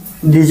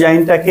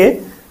ডিজাইনটাকে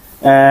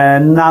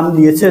নাম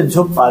দিয়েছে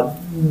ঝোপ্পা,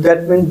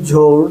 দ্যাট মিন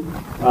ঝোর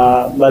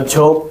বা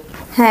ঝোপ।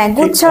 হ্যাঁ,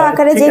 গুচ্ছ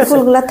আকারে যে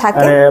ফুলগুলো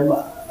থাকে,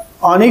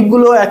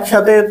 অনেকগুলো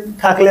একসাথে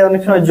থাকলে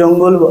অনেক সময়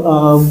জঙ্গল,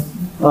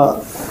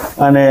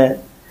 মানে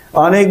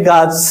অনেক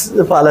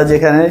গাছপালা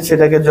যেখানে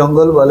সেটাকে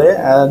জঙ্গল বলে,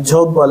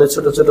 ঝোপ বলে,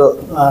 ছোট ছোট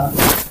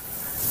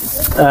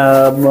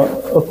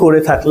করে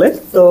থাকলে।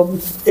 তো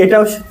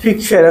এটাও ঠিক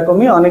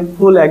সেরকমই, অনেক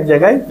ফুল এক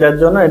জায়গায়, যার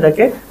জন্য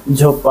এটাকে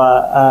ঝোপা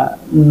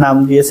নাম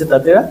দিয়েছে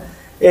তাদেরা।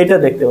 এটা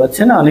দেখতে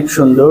পাচ্ছেন অনেক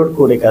সুন্দর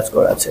করে কাজ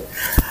করা আছে।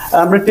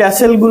 আমরা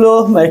ট্যাসেল গুলো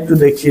একটু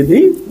দেখিয়ে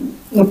দিই।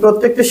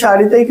 প্রত্যেকটা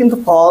শাড়িতেই কিন্তু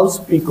ফলস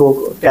পিকো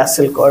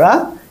ট্যাসেল করা।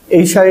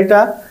 এই শাড়িটা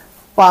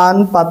পান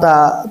পাতা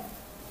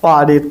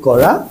পাড়ের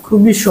করা,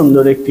 খুবই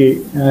সুন্দর একটি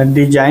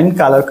design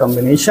colour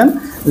combination,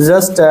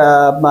 just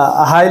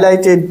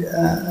highlighted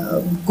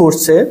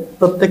করছে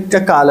প্রত্যেকটা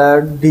কালার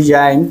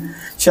ডিজাইন,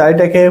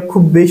 শাড়িটাকে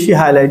খুব বেশি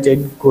হাইলাইটেড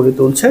করে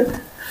তুলছে।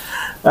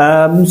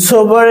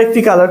 সোবার একটি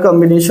কালার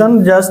কম্বিনেশন,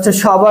 জাস্ট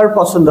সবার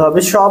পছন্দ হবে,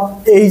 সব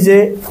এই যে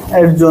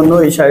এর জন্য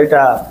এই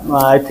শাড়িটা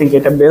আই থিঙ্ক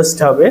এটা বেস্ট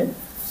হবে।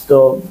 তো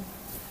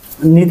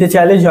নিতে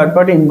চাইলে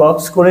ঝটপট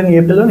ইনবক্স করে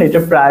নিয়ে ফেলুন। এটা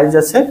প্রাইস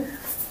আছে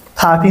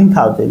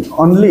 13,000,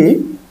 অনলি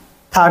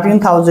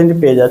 13,000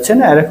 পেয়ে যাচ্ছেন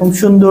এরকম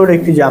সুন্দর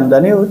একটি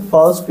Jamdani with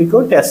false pico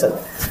tassel.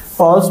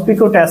 False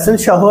pico tassel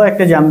সহ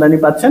একটা জামদানি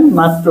পাচ্ছেন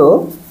মাত্র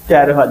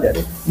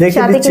 13,000-এ। দেখে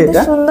দিচ্ছি,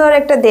 এটা সুন্দর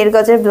একটা 1.5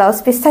 গজের ব্লাউজ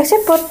পিস থাকছে,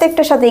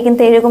 প্রত্যেকটার সাথে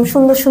কিন্তু এরকম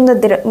সুন্দর সুন্দর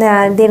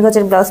 1.5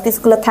 গজের ব্লাউজ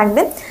পিসগুলো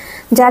থাকবে।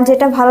 যার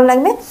যেটা ভালো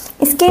লাগবে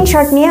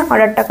স্ক্রিনশট নিয়ে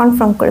অর্ডারটা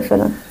কনফার্ম করে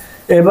ফেলুন।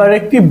 এবার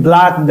একটি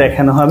ব্ল্যাক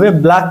দেখানো হবে,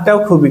 ব্ল্যাকটাও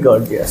খুবই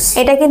গর্জিয়াস।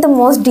 এটা কিন্তু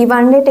মোস্ট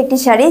ডিমান্ডেড একটি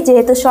শাড়ি,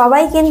 যেহেতু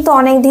সবাই কিন্তু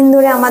অনেক দিন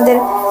ধরে আমাদের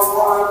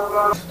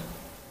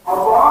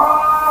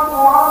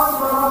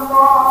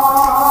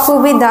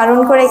খুবই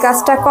দারুণ করে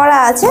কাজটা করা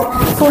আছে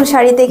ফুল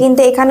শাড়িতে।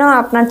 কিন্তু এখানেও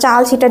আপনার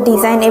চাল ছিটা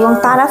ডিজাইন এবং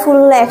তারা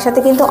ফুলগুলো একসাথে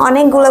কিন্তু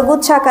অনেকগুলো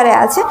গুচ্ছ আকারে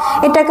আছে,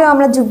 এটাকেও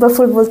আমরা জুব্বা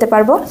ফুল বলতে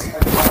পারবো।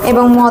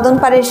 এবং মদন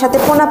পাড়ের সাথে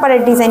পোনা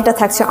পাড়ের ডিজাইনটা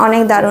থাকছে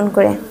অনেক দারুণ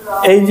করে।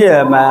 এই যে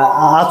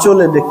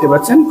আঁচলে দেখতে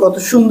পাচ্ছেন কত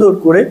সুন্দর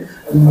করে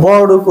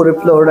বড় করে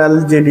ফ্লোরাল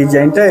যে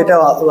ডিজাইনটা, এটা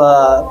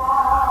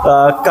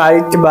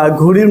কাইট বা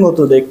ঘুড়ির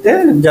মতো দেখতে,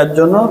 যার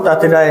জন্য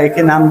তাতেরা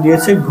একে নাম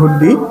দিয়েছে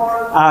ঘুড়ি।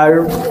 আর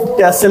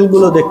ট্যাসেল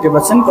গুলো দেখতে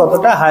পাচ্ছেন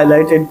কতটা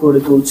হাইলাইটেড করে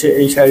তুলছে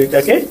এই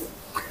শাড়িটাকে।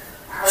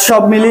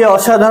 সব মিলিয়ে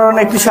অসাধারণ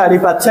একটি শাড়ি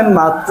পাচ্ছেন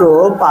মাত্র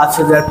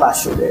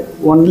 5500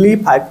 অনলি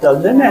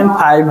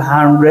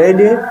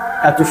 5500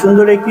 এত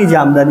সুন্দর একটি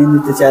জামদানি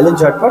নিতে চাইলে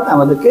ঝটপট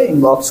আমাদেরকে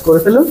ইনবক্স করে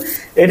ফেলুন।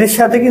 এটার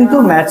সাথে কিন্তু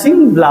ম্যাচিং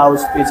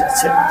ব্লাউজ পিস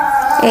আছে।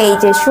 এই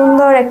যে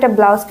সুন্দর একটা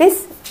ব্লাউজ পিস,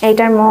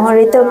 এইটার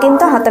মোহরিতেও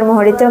কিন্তু হাতের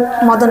মোহরিতে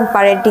মদন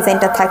পাড়ের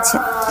ডিজাইনটা থাকছে।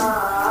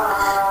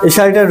 এই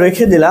শাড়িটা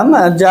রেখে দিলাম,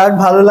 যার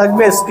ভালো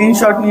লাগবে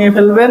স্ক্রিনশট নিয়ে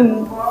ফেলবেন,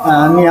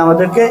 নিয়ে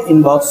আমাদেরকে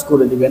ইনবক্স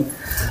করে দিবেন।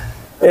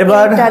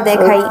 এবার এটা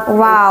দেখাই,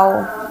 ওয়াও,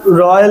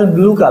 রয়্যাল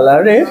ব্লু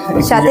কালারে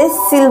সাথে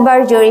সিলভার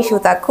জরি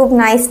সুতা, খুব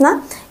নাইস না?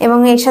 এবং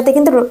এর সাথে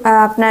কিন্তু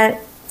আপনার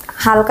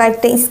হালকা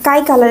একটা স্কাই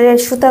কালারের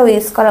সুতাও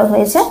ইউজ করা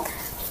হয়েছে,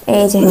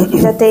 এই যে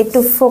যাতে একটু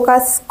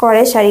ফোকাস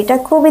করে শাড়িটা,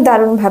 খুবই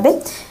দারুণ ভাবে।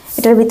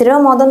 এটার ভিতরেও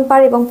মদন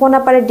পাড় এবং পোনা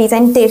পাড়ের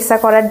ডিজাইন, তেরসা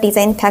করার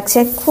ডিজাইন থাকছে,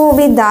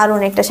 খুবই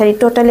দারুণ একটা শাড়ি,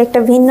 টোটালি একটা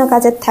ভিন্ন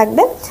কাজের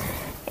থাকবে।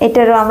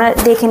 এটারও আমরা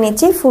দেখে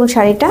নিচ্ছি ফুল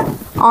শাড়িটা,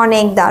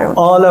 অনেক দারুণ,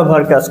 অল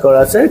ওভার কাজ করা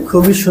আছে,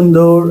 খুবই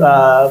সুন্দর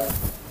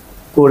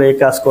করে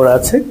কাজ করা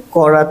আছে,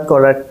 করাত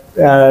করাত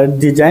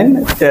ডিজাইন,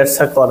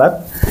 তেরসা করাত।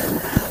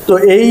 তো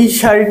এই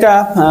শাড়িটা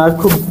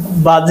খুব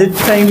বাজেট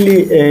ফ্রেন্ডলি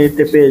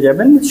এতে পেয়ে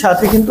যাবেন,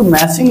 সাথে কিন্তু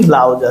ম্যাচিং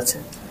ব্লাউজ আছে।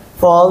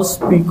 ফলস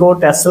পিকো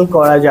ট্যাসেল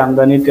করা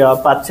জামদানিটা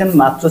পাচ্ছেন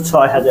মাত্র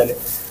 6000।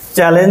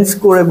 চ্যালেঞ্জ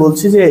করে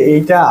বলছি যে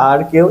এইটা আর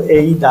কেউ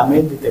এই দামে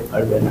দিতে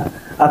পারবে না।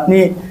 আপনি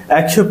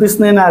 100 পিস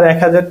নেন আর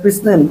 1000 পিস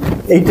নেন,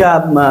 এইটা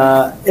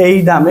এই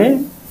দামে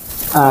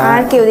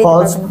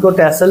ফলস পিকো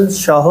ট্যাসেল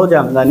সহ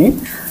জামদানি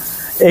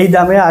এই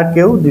দামে আর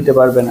কেউ দিতে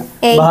পারবে না।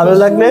 ভালো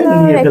লাগলে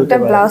নিয়ে ফেলতে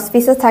পারেন। ব্লাউজ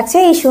পিসও থাকছে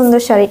এই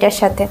সুন্দর শাড়িটার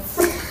সাথে।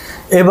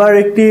 এবার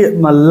একটি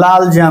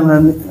লাল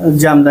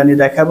জামদানি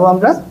দেখাবো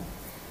আমরা।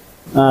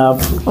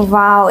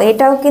 ওয়াও,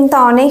 এটাও কিন্তু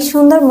অনেক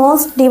সুন্দর,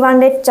 মোস্ট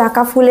ডিমান্ডেড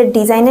চাকা ফুলের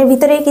ডিজাইনের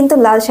ভিতরেই কিন্তু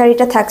লাল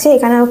শাড়িটা থাকছে।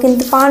 এখানেও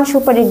কিন্তু পান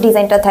সুপারির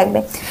ডিজাইনটা থাকবে,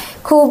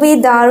 খুবই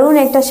দারুণ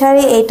একটা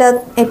শাড়ি।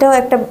 এটাও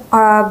একটা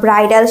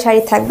ব্রাইডাল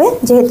শাড়ি থাকবে,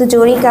 যেহেতু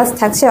জরি কাজ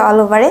থাকছে অল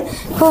ওভারে,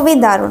 খুবই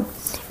দারুণ।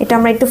 এটা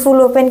আমরা একটু ফুল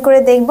ওপেন করে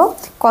দেখব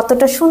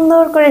কতটা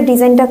সুন্দর করে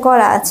ডিজাইনটা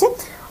করা আছে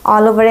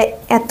অল ওভারে,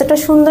 এতটা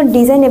সুন্দর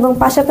ডিজাইন। এবং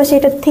পাশাপাশি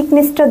এটা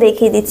থিকনেসটা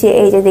দেখিয়ে দিচ্ছি,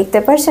 এই যে দেখতে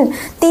পাচ্ছেন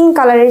 3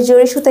 কালারের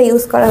জরি সুতা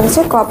ইউজ করা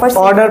হয়েছে। কপার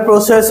অর্ডার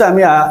প্রসেস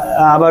আমি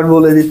আবার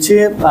বলে দিচ্ছি,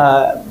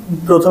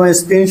 প্রথমে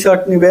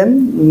স্ক্রিনশট নেবেন,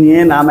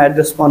 নিয়ে নাম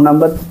অ্যাড্রেস ফোন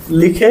নাম্বার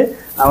লিখে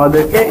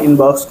আমাদেরকে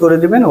ইনবক্স করে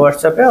দিবেন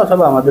হোয়াটসঅ্যাপে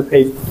অথবা আমাদের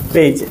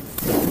পেজে।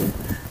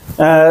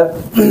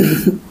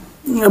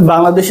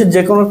 বাংলাদেশের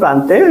যে কোনো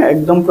প্রান্তে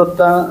একদম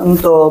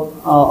প্রত্যন্ত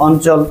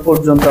অঞ্চল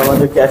পর্যন্ত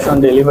আমাদের ক্যাশ অন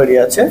ডেলিভারি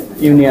আছে,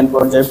 ইউনিয়ন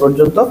পর্যায়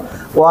পর্যন্ত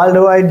ওয়ার্ল্ড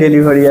ওয়াইড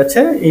ডেলিভারি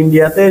আছে।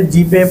 ইন্ডিয়াতে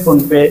জিপে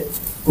ফোনপে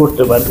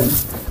করতে পারবেন,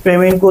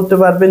 পেমেন্ট করতে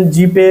পারবেন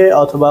জিপে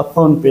অথবা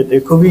ফোনপেতে,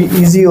 খুবই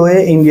ইজি ওয়ে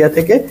ইন্ডিয়া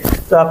থেকে।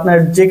 তো আপনার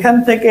যেখান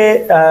থেকে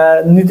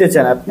নিতে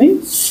চান আপনি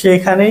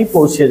সেখানেই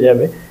পৌঁছে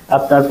যাবে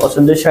আপনার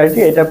পছন্দের শাড়িটি।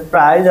 এটা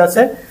প্রাইস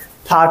আছে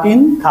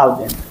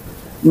 13,000,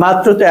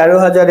 মাত্র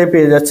 13,000-এ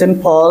পেয়ে যাচ্ছেন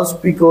ফলস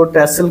পিকো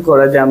ট্যাসেল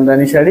করা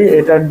জামদানি শাড়ি।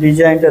 এটার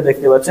ডিজাইনটা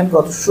দেখতে পাচ্ছেন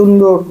কত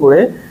সুন্দর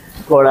করে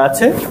করা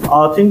আছে,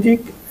 অথেন্টিক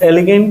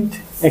এলিগেন্ট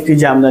একটি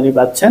জামদানি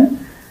পাচ্ছেন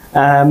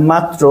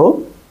মাত্র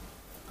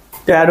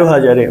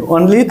 13,000-এ।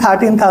 অনলি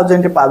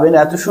 13,000-এ পাবেন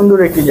এত সুন্দর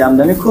একটি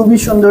জামদানি, খুবই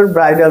সুন্দর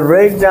ব্রাইডাল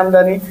রেড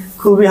জামদানি,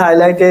 খুবই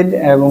হাইলাইটেড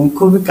এবং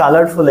খুবই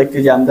কালারফুল একটি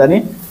Jamdani,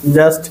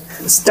 just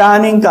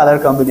stunning colour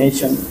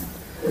combination.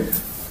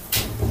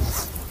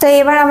 তো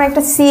এবার আমরা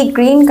একটা সি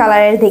গ্রিন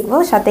কালারের দেখবো,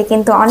 সাথে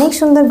কিন্তু অনেক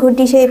সুন্দর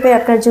ঘুটি শেপের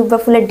আপনার জুব্বা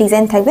ফুলের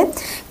ডিজাইন থাকবে,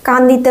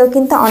 কান দিতেও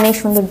কিন্তু অনেক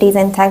সুন্দর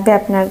ডিজাইন থাকবে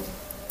আপনার।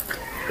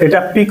 এটা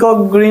পিকক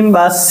গ্রিন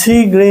বা সি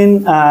গ্রিন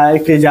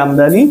একটি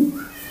জামদানি,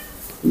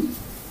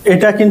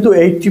 এটা কিন্তু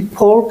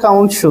 84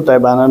 কাউন্ট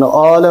সুতায় বানানো,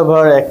 অল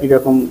ওভার একই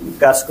রকম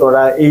কাজ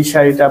করা। এই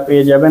শাড়িটা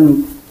পেয়ে যাবেন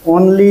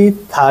অনলি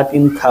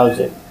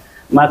 13,000,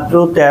 মাত্র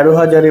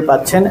 13,000-এ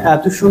পাচ্ছেন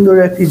এত সুন্দর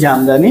একটি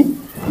জামদানি।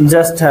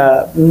 জাস্ট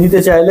নিতে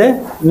চাইলে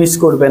মিস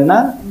করবেন না,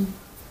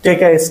 take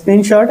a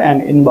screenshot and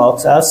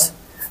inbox us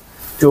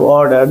to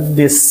order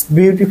this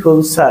beautiful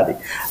sari.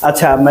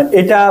 আচ্ছা,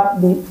 এটা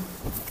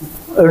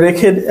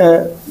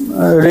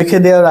রেখে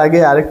দেওয়ার আগে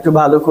আরেকটু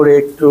ভালো করে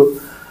একটু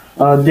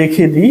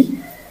দেখে দিই।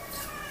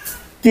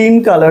 3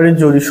 কালারের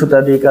জরি সুতা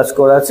দিয়ে কাজ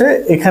করা আছে,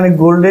 এখানে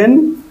গোল্ডেন,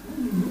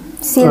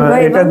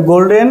 এটা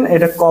গোল্ডেন,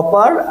 এটা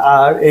কপার,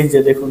 আর এই যে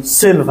দেখুন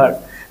সিলভার,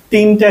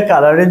 3টা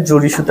কালারের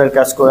জরি সুতার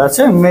কাজ করা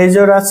আছে।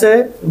 মেজর আছে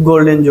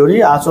গোল্ডেন জরি,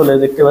 আঁচলে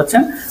দেখতে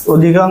পাচ্ছেন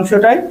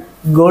অধিকাংশটাই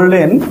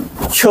গোল্ডেন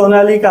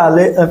সোনালী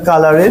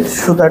কালারের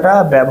সুতাটা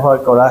ব্যবহার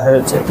করা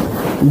হয়েছে,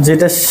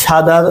 যেটা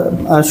সাদা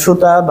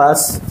সুতা বা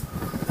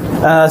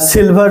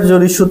সিলভার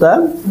জরি সুতা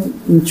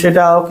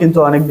সেটাও কিন্তু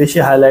অনেক বেশি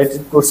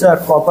হাইলাইটেড করছে, আর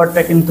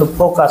কপারটা কিন্তু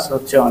ফোকাস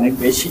হচ্ছে অনেক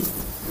বেশি।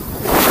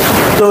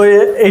 তো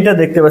এইটা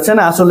দেখতে পাচ্ছেন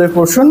আসলের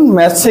পোর্শন,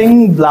 ম্যাচিং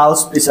ব্লাউজ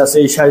পিস আছে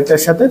এই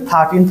শাড়িটার সাথে।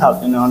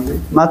 13,000 অনলি,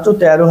 মাত্র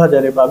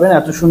 13,000-এ পাবেন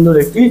এত সুন্দর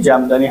একটি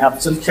জামদানি হাফ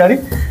সিল্ক শাড়ি।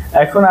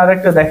 এখন আর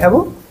একটা দেখাবো,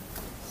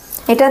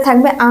 এটা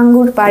থাকবে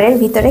আঙ্গুর পাড়ের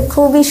ভিতরে,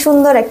 খুবই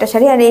সুন্দর একটা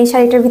শাড়ি। আর এই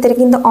শাড়িটার ভিতরে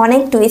কিন্তু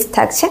অনেক টুইস্ট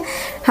থাকছে,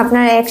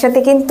 আপনারা একসাথে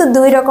কিন্তু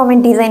 2 রকমের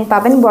ডিজাইন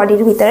পাবেন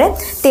বডির ভিতরে,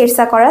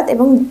 তেরসা করাত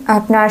এবং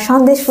আপনার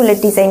সন্দেশ ফুলের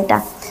ডিজাইনটা।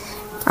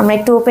 আমরা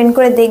একটু ওপেন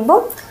করে দেখব,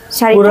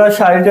 পুরো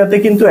শাড়িটাতে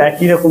কিন্তু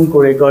একই রকম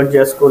করে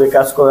গর্জিয়াস করে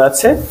কাজ করা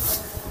আছে।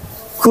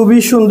 খুবই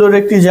সুন্দর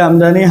একটি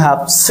জামদানি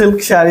হাফ সিল্ক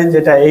শাড়ি,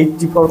 যেটা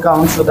 84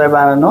 কাউন্ট সুতায়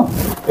বানানো।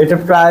 এটা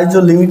প্রাইসও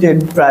লিমিটেড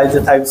প্রাইসে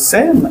থাকছে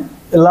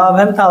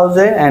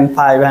 11,500,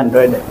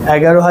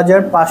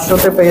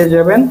 11,500-তে পেয়ে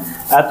যাবেন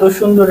এত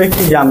সুন্দর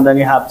একটি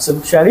জামদানি হাফ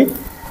সিল্ক শাড়ি।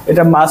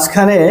 এটা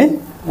মাঝখানে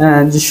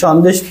যে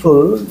সন্দেশ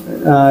ফুল,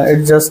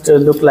 it just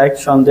look like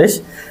Sandesh,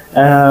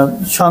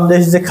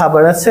 Sandesh যে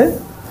খাবার আছে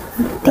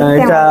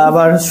এটা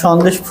আবার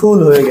সন্দেশ ফুল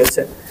হয়ে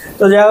গেছে।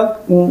 তো যাই হোক,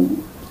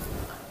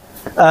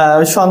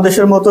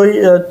 সন্দেশের মতোই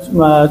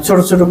ছোট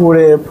ছোট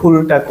করে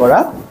ফুলটা করা,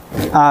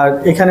 আর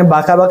এখানে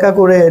বাঁকা বাঁকা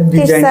করে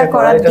ডিজাইনটা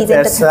করা, এটা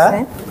তেরসা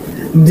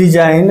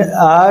ডিজাইন।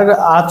 আর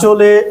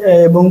আঁচলে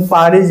এবং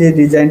পাড়ে যে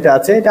ডিজাইনটা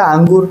আছে এটা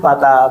আঙ্গুর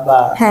পাতা বা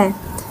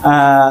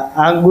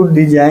আঙ্গুর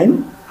ডিজাইন।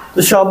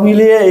 তো সব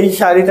মিলিয়ে এই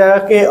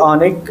শাড়িটাকে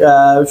অনেক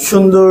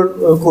সুন্দর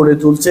করে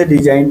তুলছে,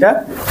 ডিজাইনটা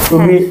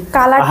খুবই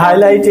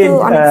হাইলাইটেড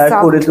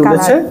করে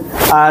তুলেছে।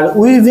 আর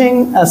উইভিং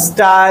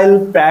স্টাইল,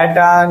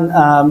 প্যাটার্ন,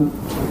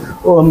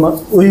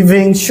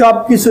 উইভিং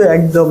সবকিছু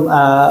একদম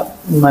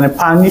মানে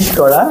ফার্নিশ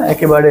করা,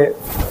 একেবারে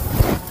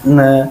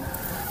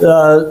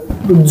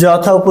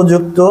যথা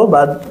উপযুক্ত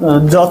বা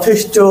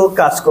যথেষ্ট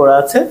কাজ করা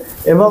আছে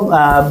এবং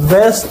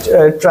বেস্ট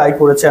ট্রাই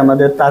করেছে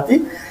আমাদের তাঁতি।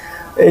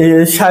 এই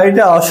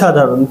শাড়িটা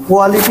অসাধারণ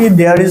quality,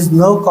 there is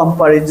no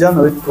comparison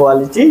with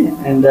quality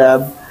and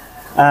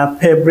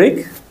fabric,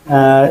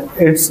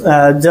 it's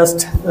just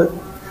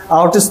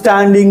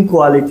outstanding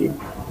quality.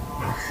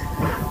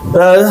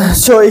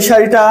 So এই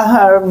শাড়িটা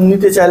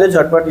নিতে চাইলে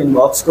ঝটপট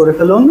ইনবক্স করে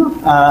ফেলুন।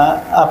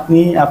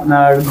 আপনি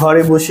আপনার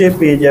ঘরে বসে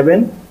পেয়ে যাবেন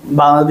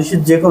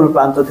বাংলাদেশের যে কোনো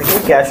প্রান্ত থেকে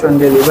cash on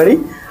delivery,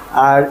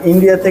 R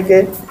India থেকে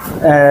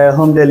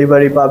হোম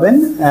ডেলিভারি পাবেন।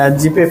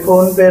 জিপে,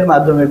 ফোনপের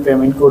মাধ্যমে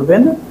পেমেন্ট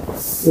করবেন।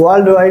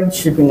 ওয়ার্ল্ড ওয়াইড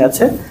শিপিং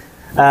আছে।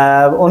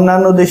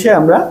 অন্যান্য দেশে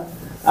আমরা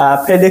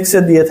ফেডেক্সে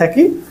দিয়ে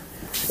থাকি,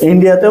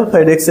 ইন্ডিয়াতেও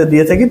ফেডেক্সে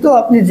দিয়ে থাকি। তো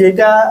আপনি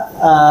যেটা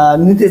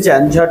নিতে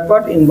চান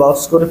ঝটপট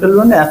ইনবক্স করে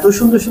ফেলবেন। এত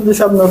সুন্দর সুন্দর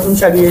সব নতুন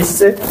শাড়ি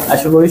এসছে,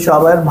 আশা করি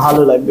সবার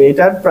ভালো লাগবে।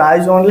 এটার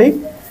প্রাইস অনলি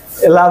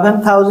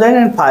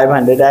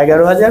 11,500,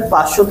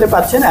 11,500-তে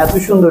পাচ্ছেন এত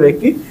সুন্দর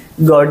একটি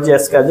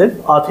গর্জিয়াস কাজের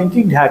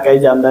অথেন্টিক ঢাকাই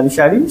জামদানি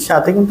শাড়ি।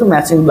 সাথে কিন্তু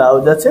ম্যাচিং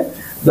ব্লাউজ আছে।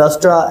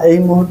 ব্লাউজটা এই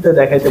মুহূর্তে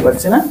দেখাইতে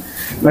পারছি না,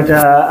 বাট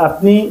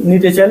আপনি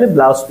নিতে চাইলে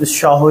ব্লাউজ পিস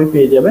সহই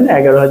পেয়ে যাবেন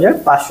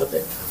 11,500-তে।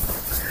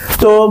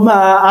 তো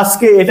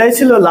আজকে এটাই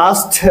ছিল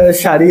লাস্ট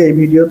শাড়ি এই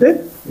ভিডিওতে।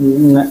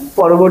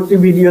 পরবর্তী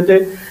ভিডিওতে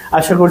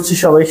আশা করছি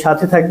সবাই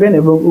সাথে থাকবেন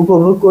এবং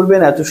উপভোগ করবেন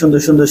এত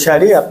সুন্দর সুন্দর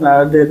শাড়ি।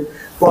 আপনাদের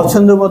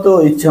পছন্দ মতো,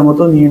 ইচ্ছা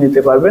মতো নিয়ে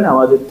নিতে পারবেন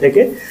আমাদের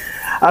থেকে।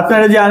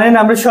 আপনারা জানেন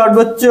আমরা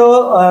সর্বোচ্চ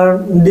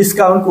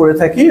ডিসকাউন্ট করে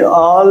থাকি।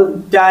 অল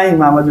টাইম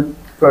আমাদের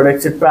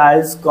প্রোডাক্টের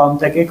প্রাইস কম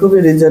থাকে, খুবই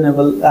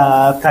রিজনেবল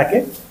থাকে।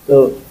 তো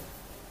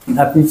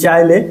আপনি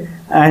চাইলে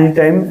any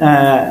time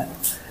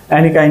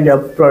any kind of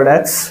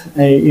products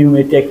you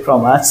may take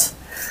from us,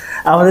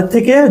 আমাদের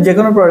থেকে যে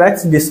কোনো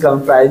প্রোডাক্টস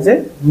ডিসকাউন্ট প্রাইসে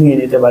নিয়ে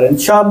নিতে পারেন।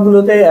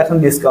 সবগুলোতে এখন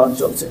ডিসকাউন্ট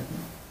চলছে।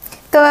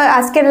 তো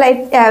আজকের লাইভ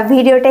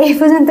ভিডিওটা এই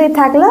পর্যন্তই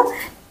থাকলো।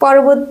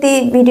 পরবর্তী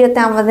ভিডিওতে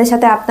আমাদের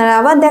সাথে আপনারা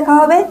আবার দেখা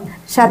হবে।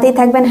 সাথেই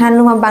থাকবেন,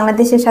 হ্যান্ডলুম অফ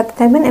বাংলাদেশের সাথে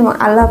থাকবেন এবং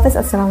আল্লাহ হাফেজ,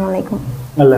 আসসালামু আলাইকুম।